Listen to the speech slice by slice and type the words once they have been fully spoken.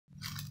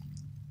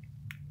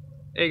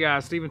Hey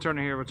guys, Steven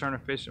Turner here with Turner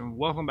Fishing.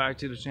 Welcome back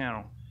to the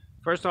channel.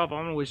 First off, I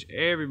want to wish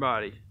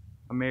everybody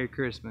a Merry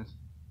Christmas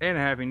and a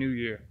Happy New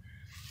Year.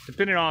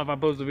 Depending on if I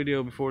post the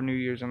video before New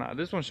Year's or not.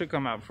 This one should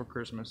come out before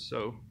Christmas,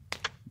 so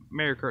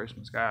Merry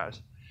Christmas,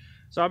 guys.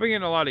 So I've been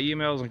getting a lot of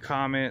emails and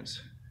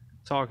comments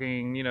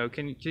talking,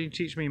 can you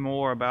teach me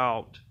more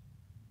about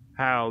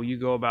how you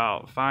go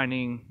about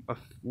finding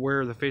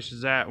where the fish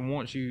is at and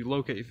once you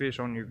locate your fish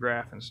on your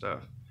graph and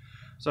stuff.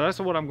 So that's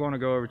what I'm going to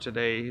go over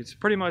today. It's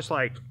pretty much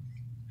like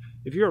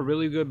if you're a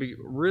really good,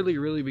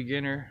 really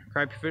beginner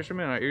crappie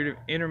fisherman or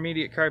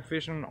intermediate crappie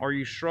fisherman, or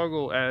you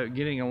struggle at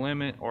getting a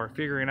limit or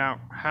figuring out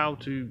how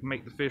to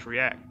make the fish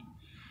react,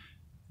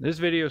 this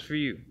video is for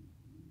you.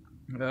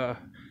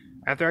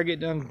 After I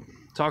get done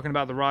talking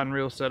about the rod and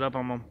reel setup,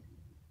 I'm gonna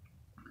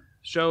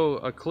show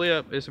a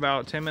clip. It's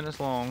about 10 minutes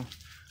long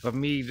of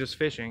me just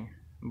fishing,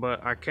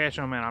 but I catch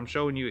them and I'm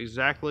showing you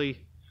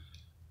exactly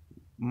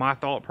my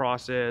thought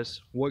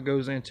process, what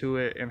goes into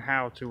it, and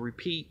how to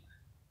repeat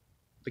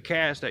the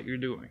cast that you're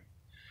doing.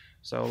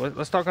 So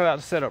let's talk about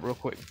the setup real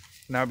quick.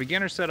 Now,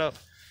 beginner setup,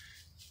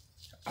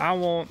 I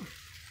want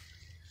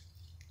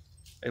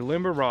a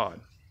limber rod.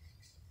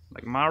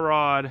 Like my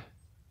rod,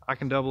 I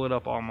can double it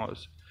up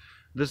almost.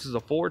 This is a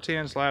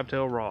 410 slab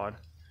tail rod.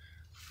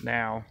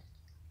 Now,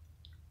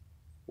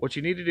 what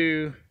you need to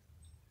do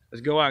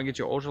is go out and get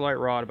your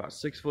ultralight rod about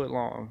 6 foot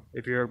long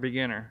if you're a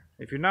beginner.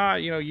 If you're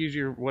not, use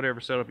your whatever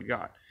setup you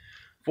got.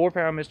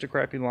 4-pound Mr.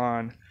 Crappie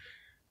line.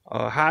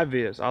 High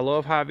vis. I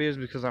love high vis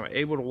because I'm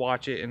able to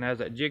watch it, and as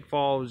that jig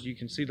falls, you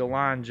can see the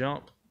line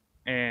jump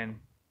and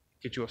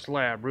get you a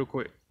slab real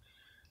quick.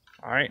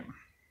 Alright,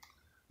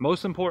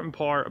 most important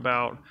part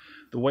about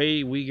the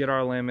way we get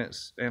our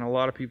limits, and a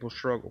lot of people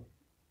struggle.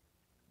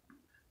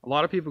 A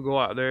lot of people go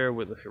out there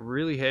with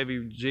really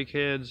heavy jig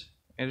heads,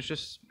 and it's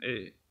just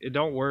it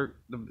don't work.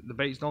 The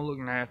baits don't look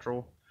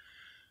natural.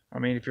 I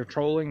mean, if you're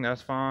trolling,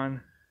 that's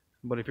fine.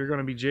 But if you're going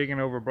to be jigging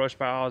over brush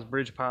piles,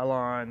 bridge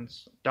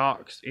pylons,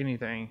 docks,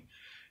 anything,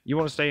 you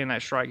want to stay in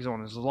that strike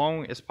zone as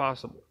long as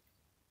possible.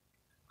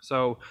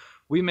 So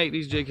we make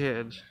these jig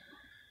heads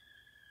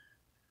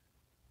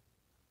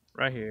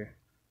right here.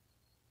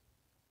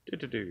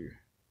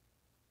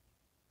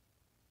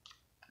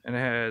 And it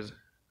has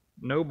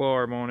no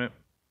barb on it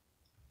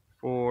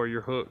for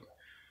your hook.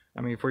 I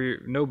mean, for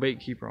your no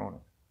bait keeper on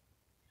it.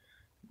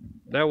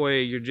 That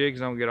way your jigs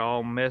don't get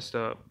all messed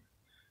up.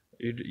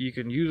 You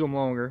can use them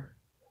longer,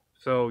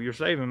 so you're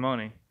saving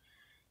money.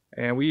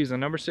 And we use a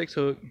number 6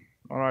 hook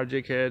on our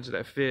jig heads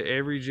that fit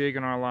every jig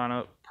in our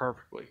lineup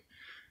perfectly.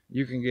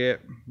 You can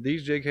get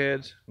these jig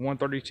heads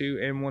 132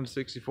 and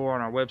 164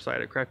 on our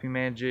website at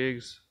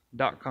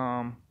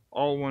crappiemanjigs.com,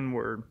 all one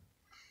word.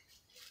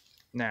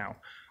 Now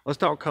let's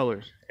talk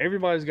colors.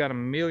 Everybody's got a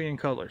million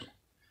colors.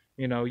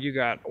 You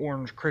got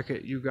orange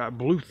cricket, you got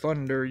blue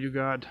thunder, you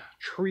got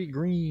tree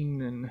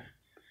green, and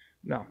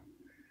no.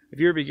 If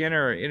you're a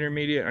beginner or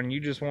intermediate and you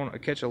just want to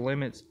catch a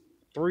limit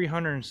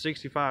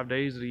 365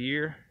 days of the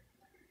year,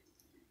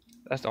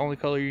 that's the only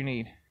color you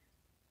need.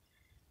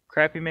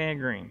 Crappie Man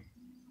Green.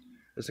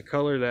 It's a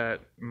color that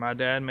my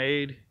dad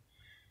made,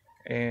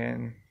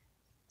 and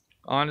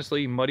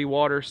honestly, muddy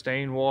water,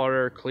 stained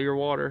water, clear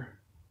water,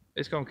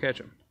 it's going to catch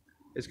them.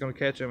 It's going to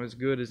catch them as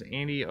good as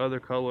any other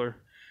color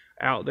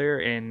out there,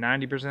 and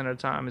 90% of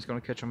the time it's going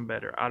to catch them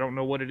better. I don't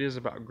know what it is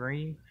about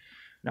green.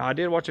 Now, I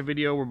did watch a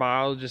video where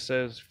biologist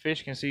says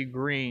fish can see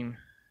green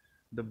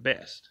the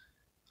best.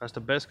 That's the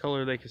best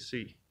color they can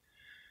see.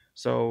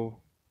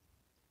 So,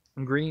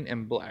 green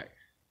and black.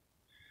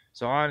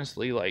 So,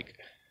 honestly, like,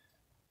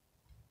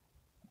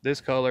 this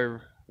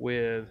color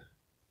with,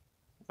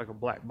 like, a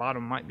black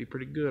bottom might be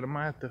pretty good. I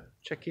might have to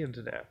check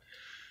into that.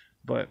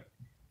 But,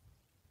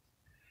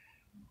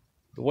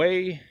 the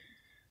way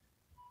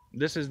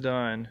this is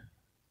done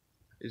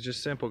is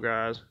just simple,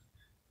 guys.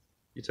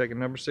 You take a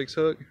number 6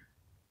 hook.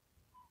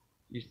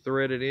 You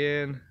thread it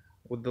in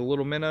with the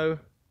little minnow,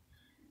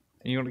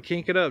 and you want to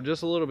kink it up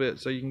just a little bit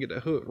so you can get the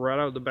hook right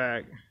out of the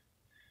back,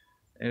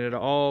 and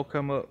it'll all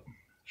come up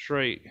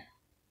straight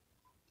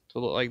to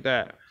look like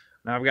that.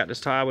 Now I've got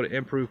this tied with an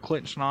improved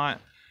clinch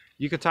knot.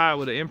 You could tie it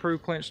with an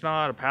improved clinch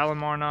knot, a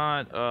Palomar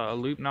knot, a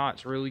loop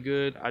knot's really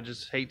good. I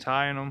just hate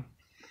tying them.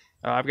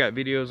 I've got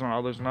videos on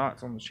all those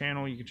knots on the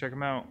channel. You can check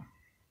them out.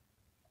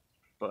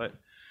 But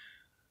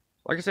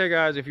like I said,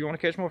 guys, if you want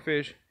to catch more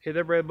fish, hit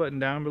that red button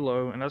down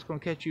below, and that's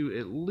going to catch you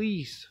at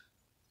least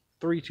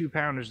 3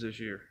 2-pounders this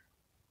year.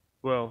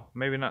 Well,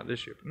 maybe not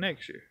this year, but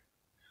next year.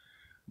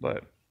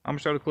 But I'm going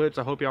to show the clips.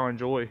 I hope y'all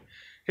enjoy.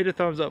 Hit the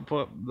thumbs up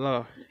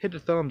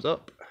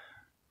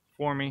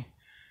for me,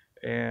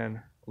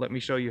 and let me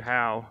show you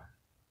how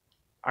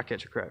I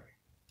catch a crappie.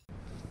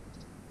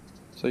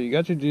 So you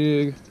got your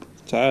jig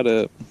tied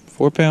up,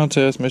 4-pound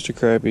test Mr.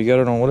 Crappie. You got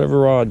it on whatever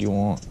rod you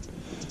want.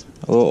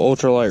 A little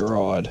ultralight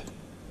rod.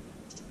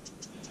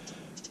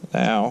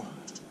 Now,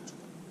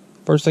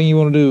 first thing you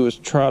want to do is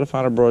try to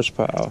find a brush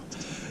pile.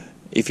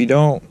 If you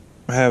don't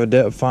have a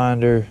depth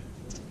finder,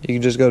 you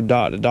can just go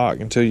dock to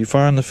dock until you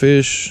find the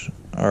fish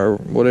or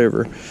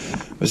whatever.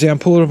 But see, I'm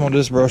pulling up on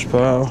this brush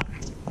pile.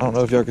 I don't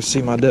know if y'all can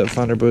see my depth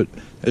finder, but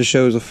it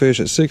shows a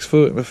fish at 6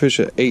 foot and a fish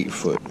at 8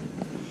 foot.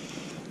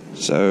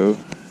 So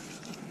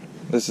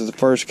this is the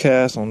first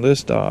cast on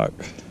this dock.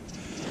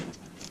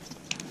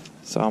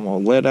 So I'm gonna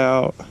let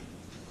out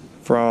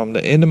from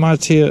the end of my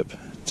tip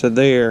to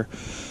there.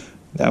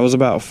 That was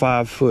about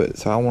 5 foot,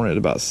 so I wanted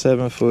about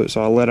 7 foot,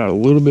 so I let out a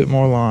little bit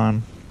more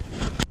line.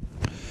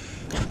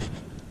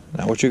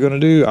 Now what you're gonna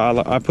do,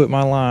 I put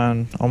my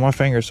line on my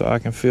finger so I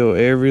can feel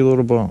every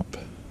little bump.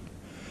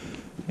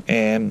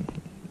 And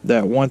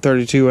that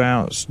 132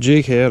 ounce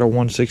jig head, or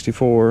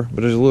 164,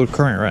 but there's a little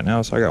current right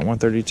now, so I got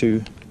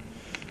 132,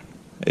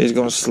 is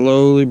gonna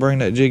slowly bring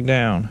that jig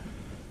down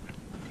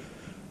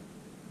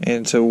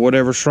into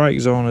whatever strike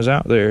zone is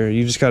out there.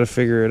 You just gotta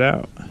figure it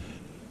out.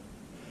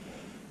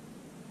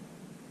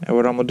 And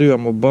what I'm gonna do,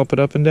 I'm gonna bump it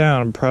up and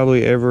down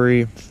probably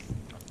every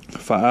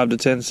 5 to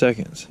 10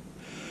 seconds.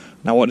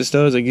 Now what this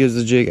does, it gives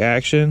the jig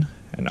action,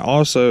 and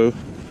also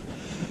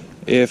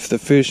if the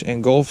fish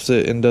engulfs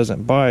it and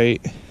doesn't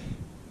bite,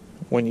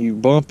 when you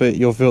bump it,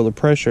 you'll feel the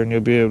pressure and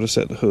you'll be able to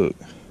set the hook.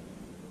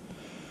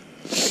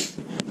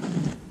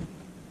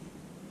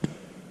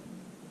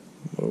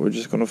 But we're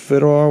just gonna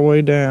fiddle our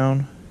way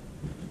down,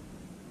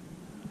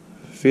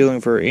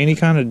 feeling for any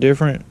kind of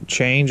different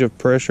change of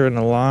pressure in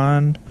the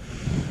line,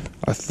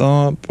 a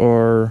thump,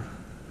 or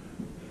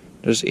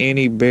just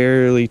any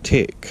barely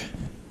tick.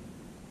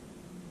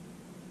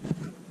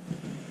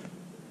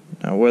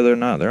 Now whether or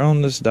not they're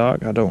on this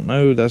dock, I don't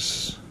know.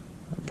 That's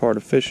a part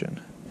of fishing.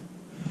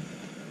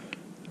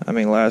 I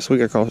mean, last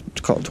week I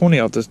caught 20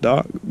 off this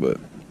dock, but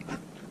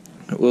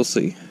we'll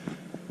see.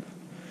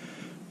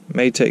 It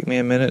may take me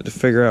a minute to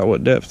figure out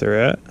what depth they're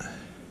at.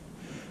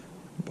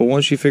 But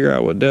once you figure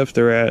out what depth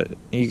they're at,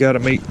 you got to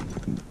make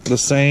the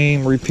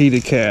same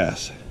repeated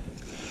cast.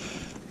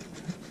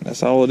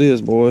 That's all it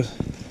is, boys.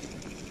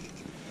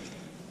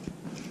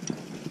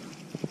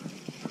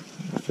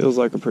 Feels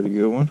like a pretty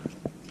good one.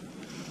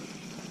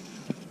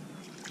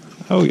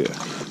 Oh yeah,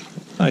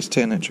 nice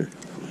 10-incher.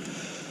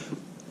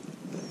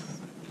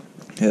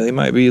 Yeah, they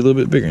might be a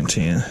little bit bigger than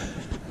 10.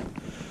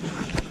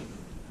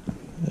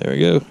 There we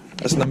go.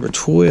 That's number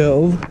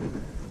 12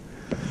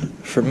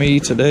 for me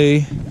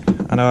today.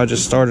 I know I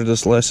just started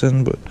this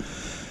lesson, but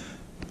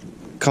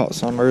caught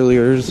some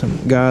earlier.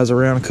 Some guys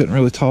around couldn't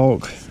really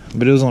talk,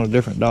 but it was on a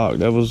different dock.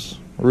 That was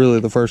really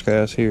the first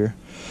cast here.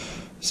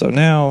 So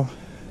now,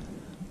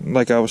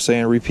 like I was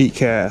saying, repeat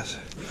cast.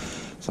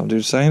 So I'm doing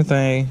the same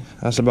thing.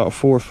 That's about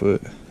 4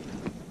 foot.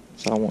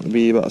 So I want to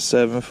be about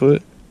 7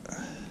 foot.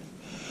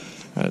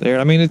 Right there.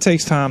 I mean, it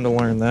takes time to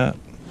learn that.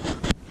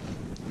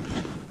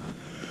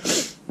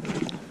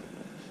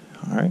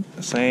 Alright,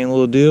 same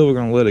little deal. We're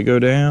going to let it go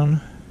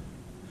down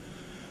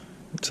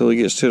until it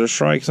gets to the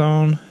strike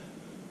zone.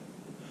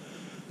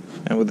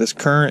 And with this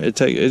current, it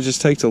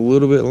just takes a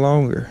little bit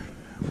longer.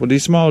 With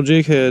these small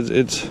jig heads,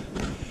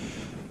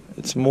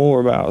 it's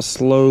more about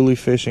slowly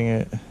fishing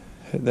it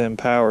than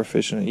power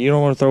fishing it. You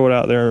don't want to throw it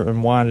out there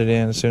and wind it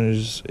in as soon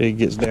as it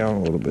gets down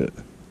a little bit.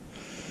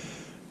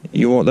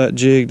 You want that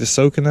jig to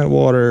soak in that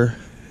water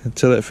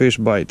until that fish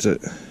bites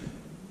it.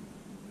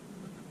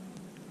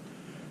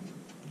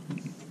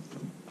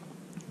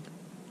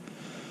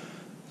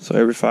 So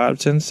every 5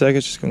 to 10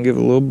 seconds, just gonna give it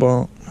a little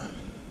bump.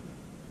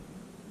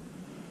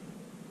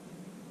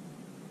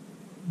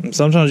 And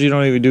sometimes you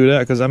don't even do that,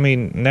 because I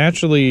mean,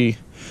 naturally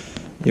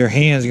your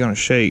hand's gonna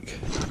shake.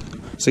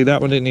 See,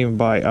 that one didn't even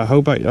bite. I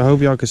hope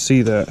y'all could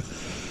see that.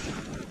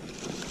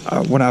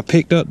 When I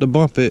picked up to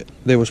bump it,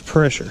 there was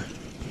pressure.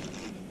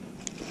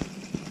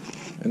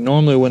 And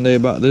normally when they're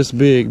about this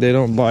big, they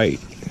don't bite.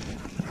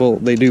 Well,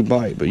 they do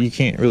bite, but you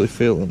can't really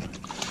feel them.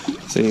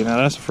 See, now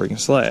that's a freaking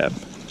slab.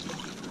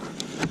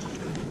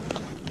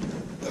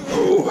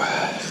 Oh.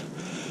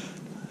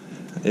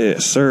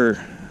 Yes,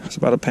 sir. It's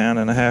about 1.5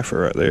 pounds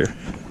right there.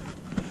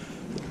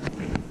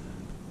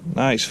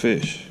 Nice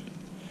fish.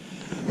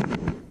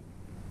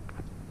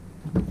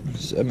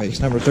 So that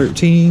makes number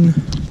 13.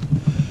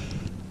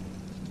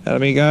 I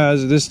mean,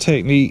 guys, this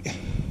technique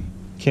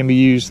can be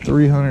used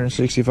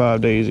 365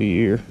 days a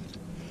year,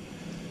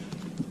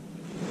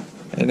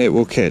 and it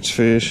will catch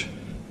fish.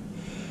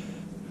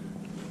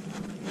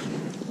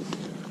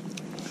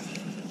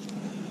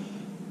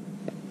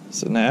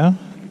 So now,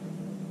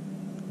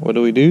 what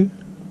do?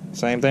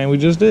 Same thing we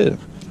just did.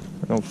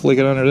 We're gonna flick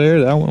it under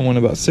there. That one went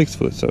about 6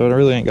 foot, so I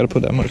really ain't got to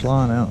put that much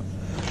line out.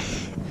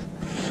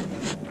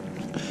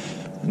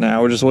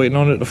 Now we're just waiting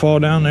on it to fall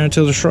down there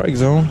until the strike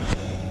zone.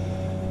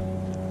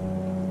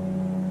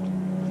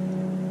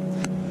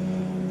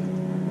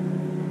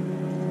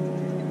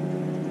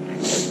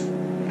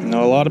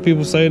 Now, a lot of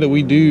people say that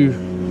we do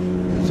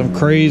some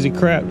crazy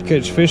crap to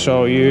catch fish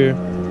all year.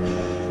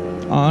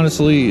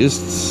 Honestly,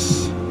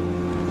 it's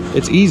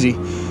easy.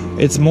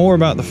 It's more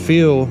about the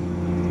feel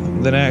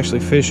than actually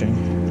fishing.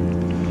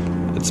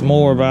 It's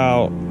more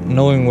about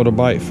knowing what a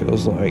bite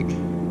feels like.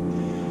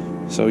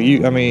 So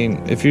I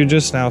mean, if you're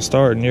just now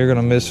starting, you're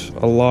gonna miss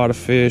a lot of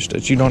fish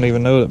that you don't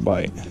even know that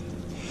bite.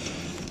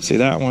 See,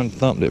 that one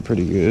thumped it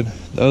pretty good.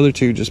 The other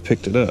two just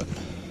picked it up.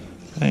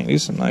 Dang,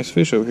 these some nice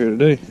fish over here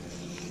today.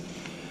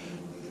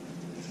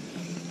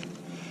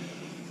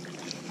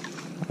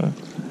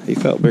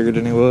 felt bigger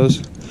than he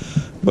was.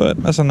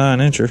 But that's a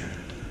 9-incher.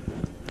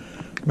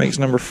 Makes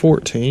number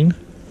 14.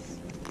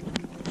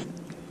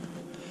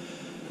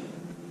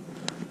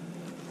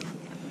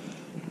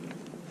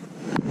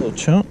 Little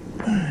chunk.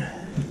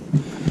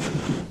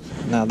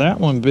 Now that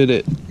one bit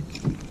it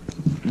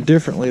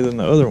differently than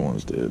the other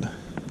ones did.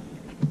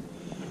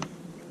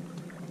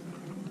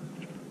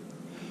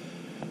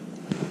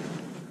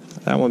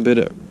 That one bit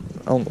it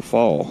on the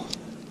fall.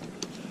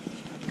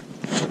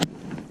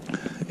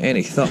 And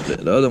he thumped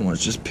it. The other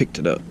ones just picked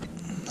it up.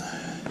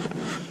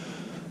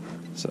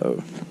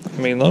 So,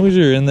 I mean, as long as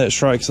you're in that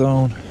strike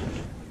zone,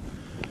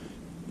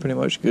 pretty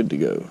much good to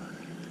go.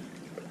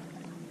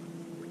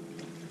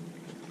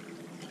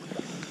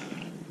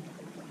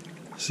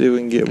 See if we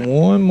can get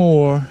one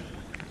more.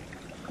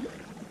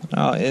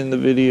 I'll end the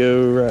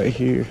video right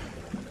here.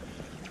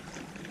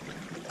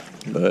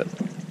 But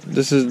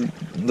this is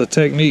the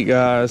technique,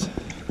 guys.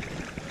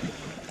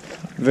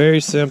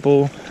 Very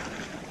simple,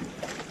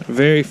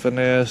 very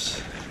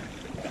finesse.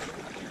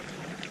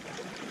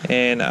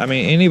 And I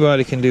mean,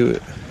 anybody can do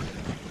it.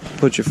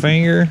 Put your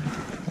finger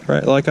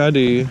right like I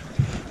do.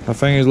 My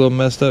finger's a little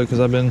messed up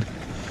because I've been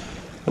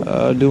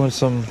doing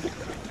some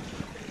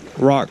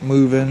rock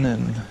moving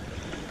and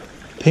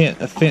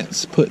a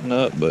fence putting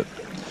up, but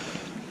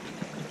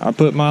I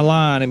put my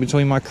line in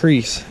between my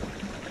crease.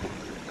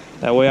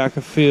 That way I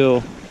can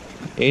feel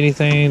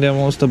anything that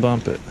wants to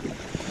bump it.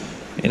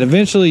 And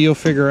eventually you'll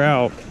figure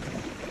out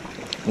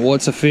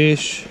what's a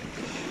fish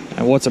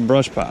and what's a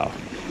brush pile.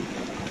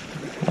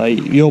 Like,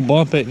 you'll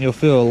bump it and you'll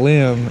feel a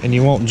limb and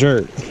you won't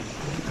jerk.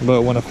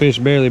 But when a fish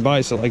barely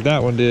bites it like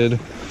that one did,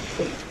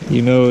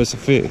 you know it's a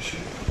fish.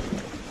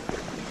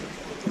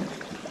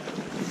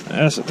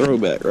 That's a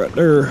throwback right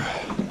there.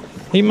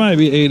 He might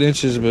be 8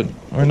 inches, but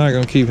we're not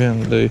gonna keep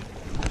him today.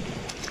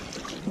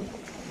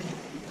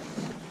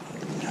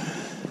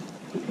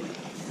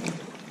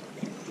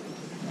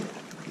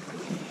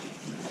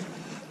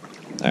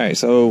 Alright,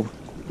 so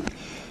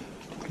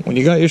when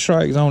you got your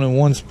strike zone in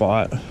one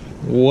spot,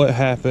 what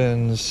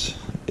happens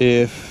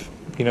if,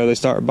 you know, they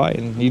start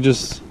biting? You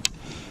just,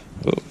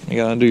 you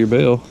gotta undo your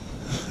bail.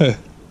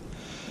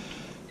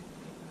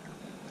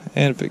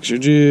 And fix your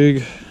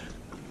jig.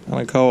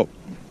 I caught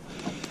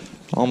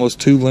almost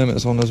 2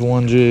 limits on this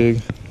one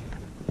jig.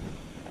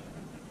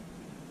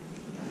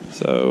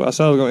 So I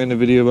said I was gonna end the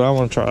video, but I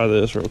want to try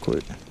this real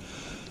quick.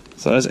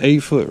 So that's 8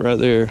 foot right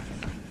there,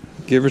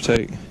 give or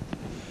take.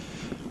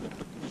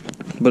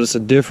 But it's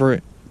a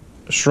different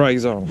strike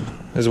zone,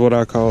 is what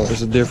I call it.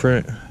 It's a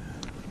different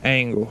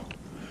angle.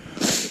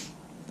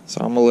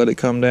 So I'm gonna let it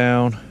come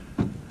down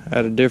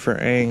at a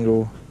different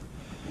angle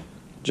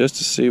just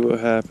to see what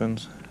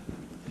happens.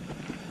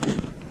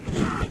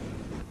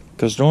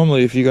 Because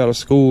normally if you got a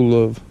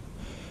school of,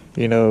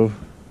 you know,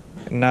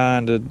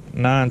 9 to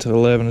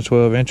 11 to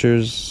 12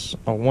 inches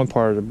on one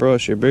part of the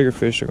brush, your bigger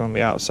fish are going to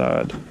be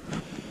outside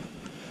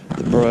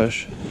the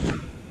brush.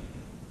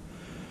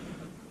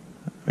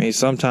 I mean,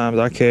 sometimes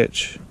I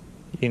catch,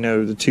 you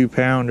know, the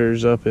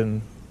 2-pounders up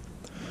in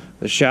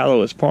the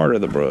shallowest part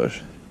of the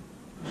brush.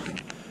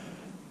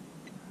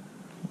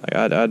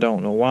 Like, I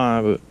don't know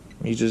why, but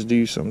you just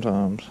do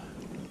sometimes.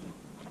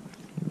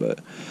 But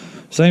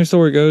same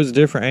story goes,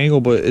 different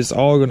angle, but it's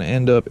all going to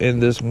end up in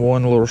this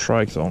one little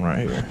strike zone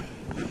right here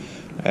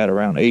at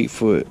around 8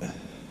 foot.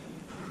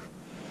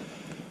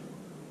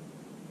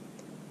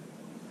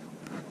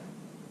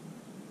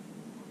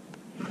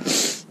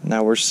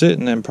 Now we're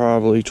sitting in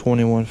probably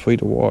 21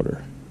 feet of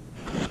water.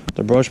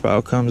 The brush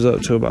pile comes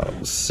up to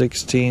about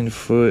 16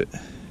 foot.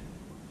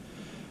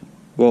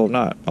 Well,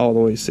 not all the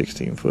way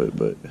 16 foot,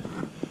 but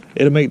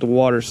it'll make the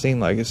water seem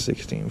like it's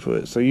 16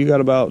 foot. So you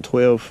got about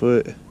 12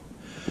 foot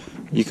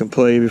you can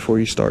play before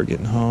you start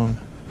getting hung.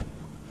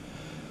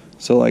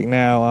 So like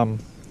now I'm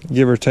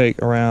give or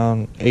take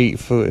around 8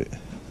 foot.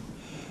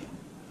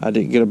 I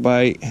didn't get a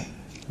bite.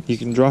 You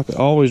can drop it,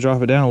 always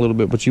drop it down a little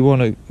bit, but you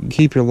want to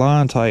keep your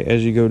line tight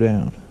as you go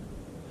down.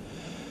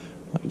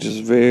 Like,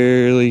 just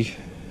barely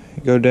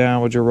go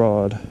down with your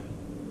rod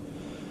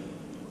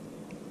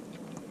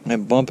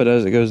and bump it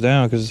as it goes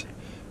down, because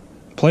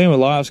playing with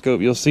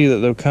Livescope, you'll see that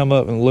they'll come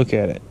up and look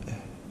at it,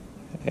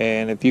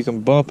 and if you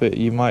can bump it,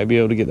 you might be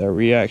able to get that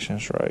reaction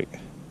strike.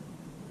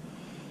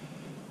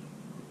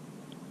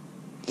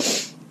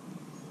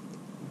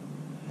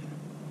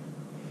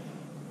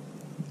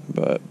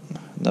 But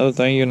another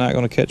thing, you're not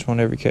going to catch one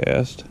every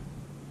cast.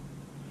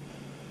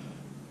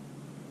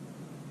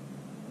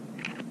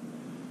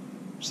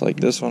 It's like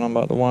this one, I'm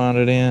about to wind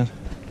it in.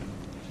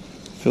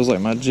 Feels like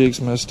my jig's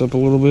messed up a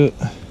little bit.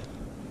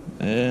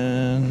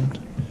 And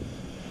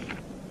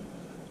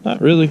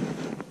not really.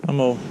 I'm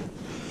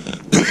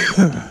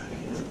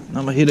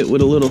gonna hit it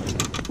with a little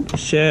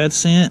shad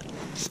scent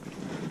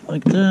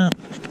like that.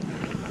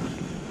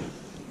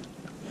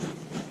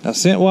 Now,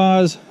 scent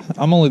wise,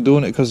 I'm only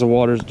doing it because the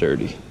water's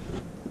dirty.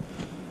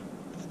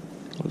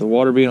 With the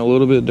water being a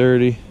little bit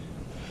dirty,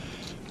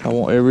 I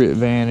want every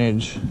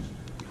advantage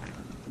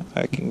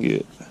I can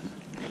get.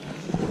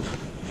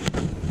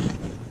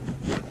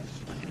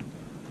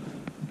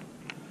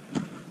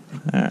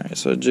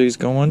 So the jig's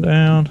going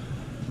down.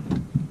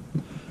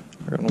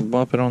 We're gonna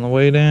bump it on the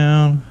way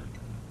down.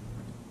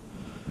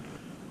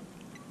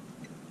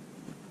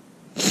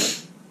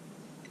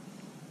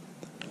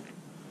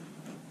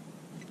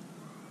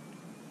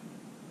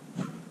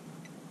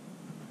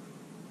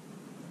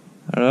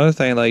 Another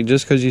thing, like,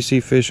 just because you see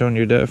fish on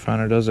your depth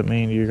finder doesn't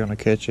mean you're gonna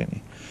catch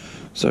any.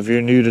 So if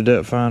you're new to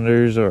depth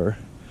finders or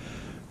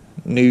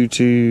new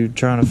to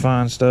trying to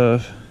find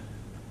stuff,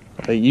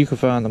 like, you can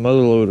find the mother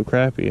load of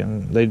crappie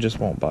and they just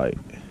won't bite.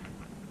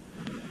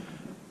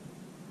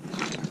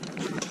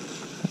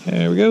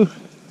 There we go.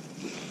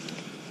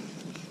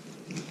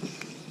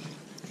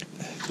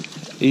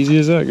 Easy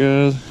as that,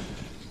 guys.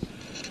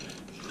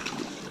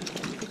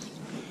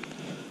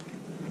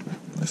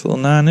 Nice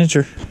little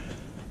 9-incher.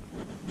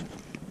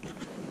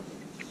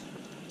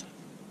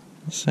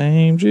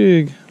 Same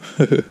jig.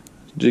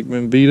 Jig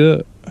been beat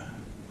up.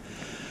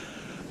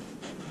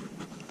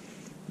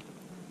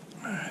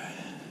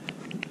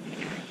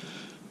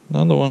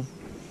 Another one.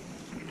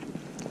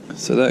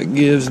 So that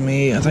gives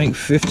me, I think,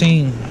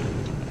 15.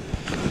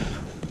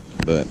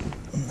 But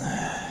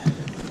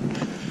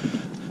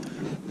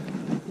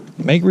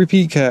make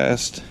repeat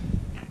cast.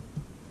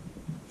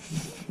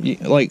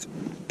 Like,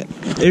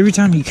 every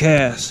time you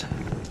cast,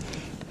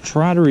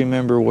 try to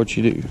remember what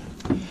you do.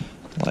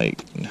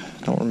 Like,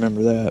 I don't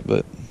remember that,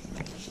 but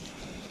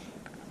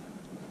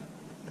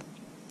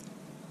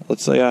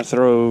let's say I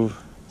throw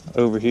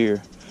over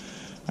here.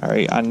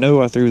 Alright, I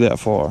know I threw that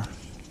far.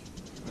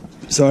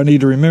 So I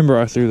need to remember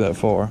I threw that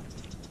far.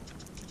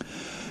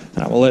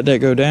 And I'm going to let that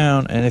go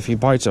down, and if he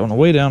bites it on the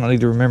way down, I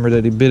need to remember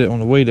that he bit it on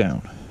the way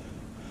down.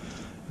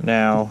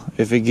 Now,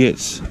 if it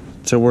gets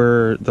to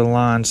where the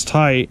line's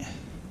tight,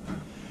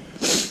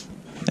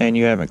 and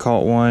you haven't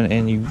caught one,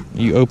 and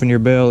you open your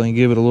bell and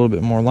give it a little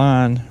bit more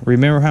line,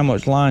 remember how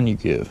much line you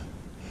give.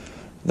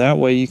 That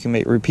way you can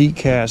make repeat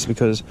casts,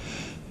 because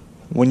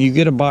when you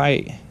get a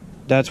bite,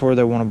 that's where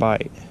they want to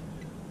bite,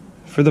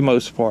 for the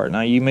most part.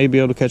 Now, you may be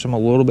able to catch them a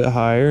little bit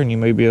higher, and you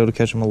may be able to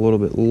catch them a little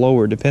bit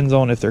lower. Depends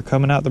on if they're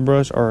coming out the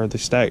brush or they're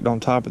stacked on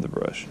top of the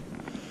brush.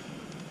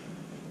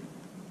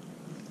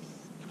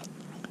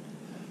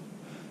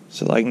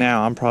 So like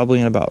now, I'm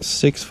probably in about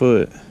 6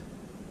 foot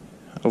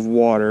of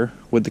water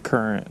with the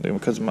current,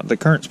 because the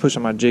current's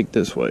pushing my jig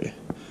this way.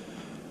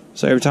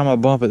 So every time I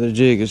bump it, the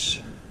jig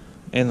is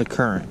in the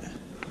current.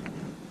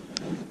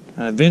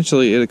 And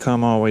eventually it'll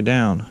come all the way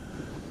down.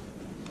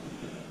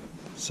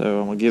 So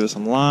I'm going to give it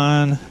some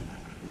line.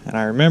 And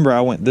I remember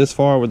I went this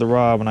far with the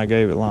rod when I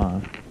gave it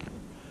line.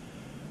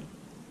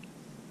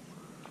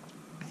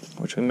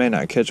 Which we may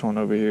not catch one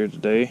over here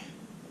today.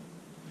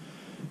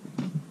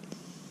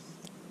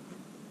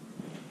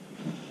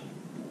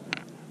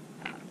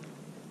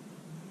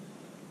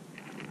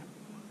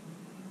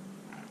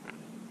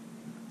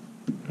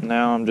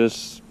 Now I'm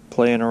just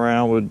playing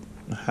around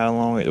with how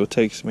long it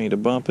takes me to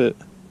bump it.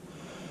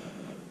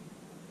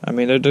 I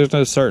mean, there's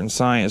no certain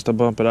science to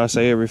bump it. I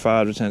say every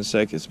 5 to 10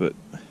 seconds, but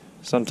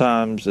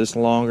sometimes it's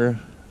longer,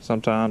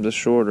 sometimes it's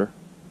shorter.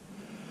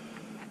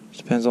 It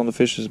depends on the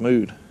fish's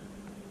mood.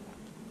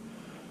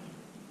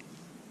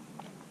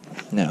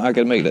 Now I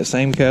could make that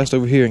same cast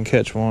over here and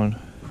catch one,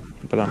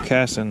 but I'm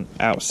casting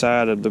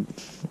outside of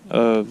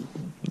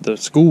the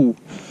school,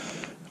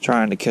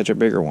 trying to catch a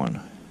bigger one.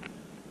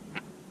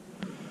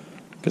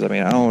 Because, I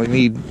mean, I only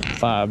need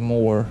 5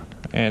 more,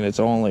 and it's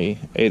only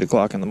 8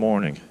 o'clock in the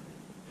morning.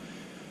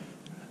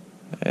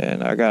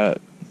 And I got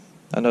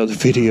another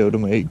video to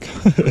make.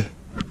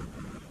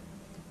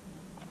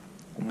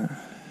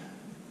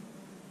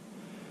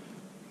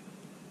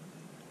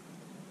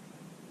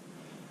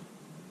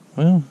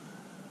 Well,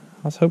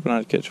 I was hoping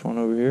I'd catch one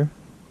over here.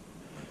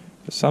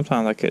 But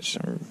sometimes I catch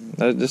them.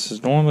 This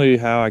is normally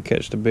how I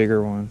catch the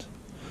bigger ones.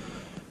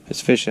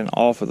 It's fishing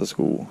off of the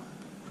school.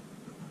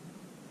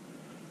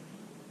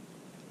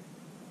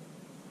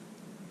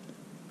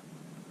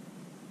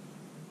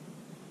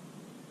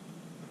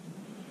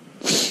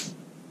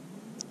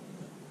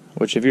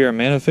 Which, if you're a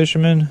minnow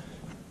fisherman,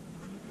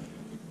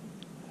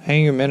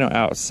 hang your minnow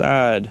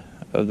outside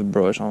of the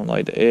brush on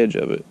like the edge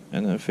of it,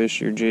 and then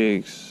fish your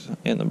jigs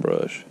in the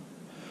brush.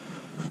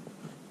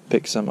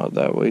 Pick some up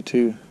that way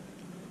too.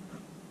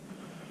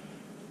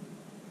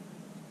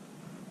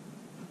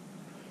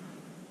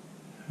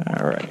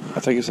 Alright, I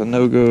think it's a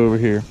no-go over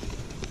here.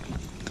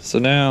 So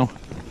now,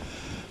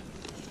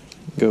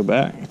 go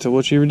back to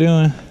what you were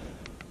doing.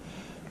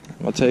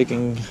 I'm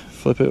taking,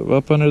 flip it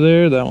up under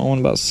there. That one went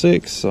about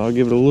 6, so I'll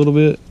give it a little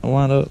bit. I'll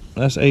line up.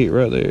 That's 8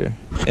 right there.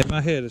 In my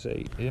head, it's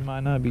 8. It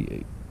might not be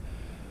 8.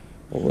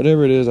 But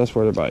whatever it is, that's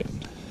where they're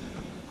biting.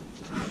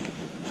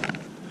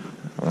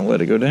 I'm going to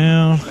let it go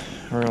down.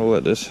 We're going to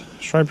let this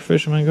striper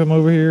fisherman come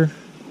over here.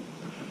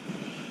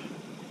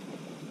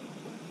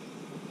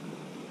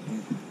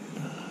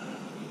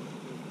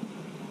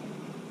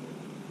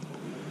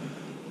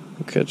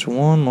 We'll catch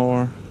one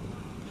more.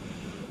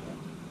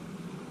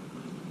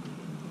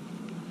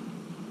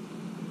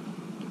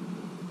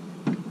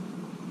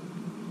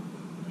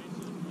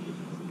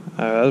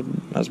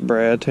 That's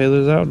Brad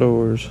Taylor's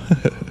Outdoors.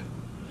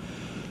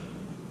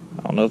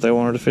 know if they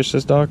wanted to fish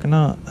this dock or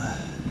not.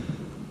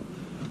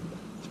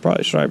 It's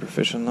probably striper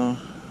fishing though.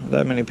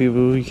 That many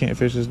people, you can't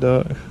fish this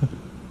dock.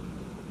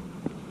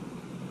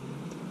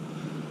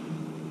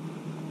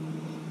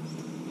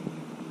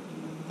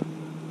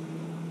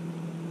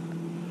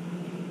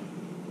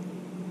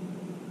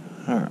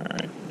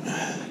 Alright.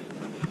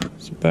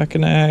 So back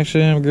in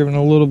action, I'm giving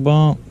a little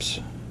bumps.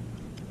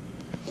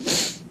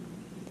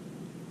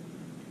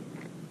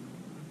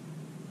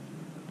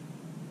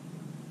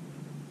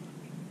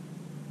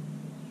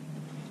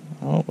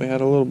 Oh, we had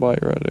a little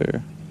bite right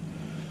there.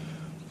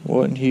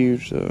 Wasn't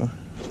huge though.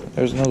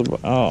 There's another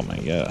bite. Oh my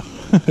god.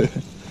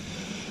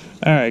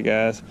 Alright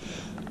guys.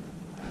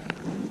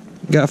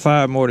 Got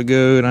 5 more to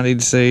go and I need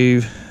to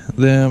save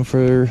them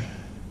for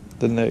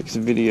the next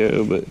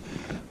video, but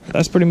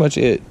that's pretty much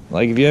it.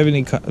 Like, if you have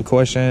any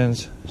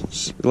questions,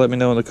 just let me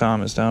know in the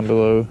comments down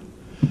below.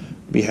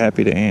 Be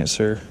happy to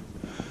answer.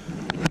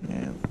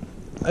 And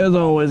as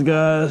always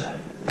guys,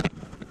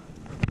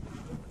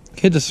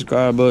 hit the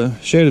subscribe button,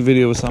 share the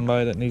video with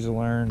somebody that needs to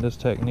learn this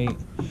technique,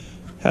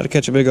 how to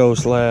catch a big old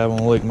slab on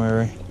Lake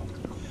Murray.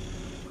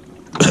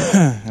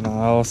 And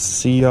I'll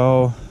see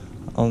y'all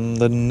on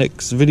the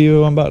next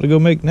video I'm about to go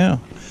make now.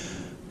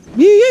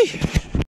 Yee!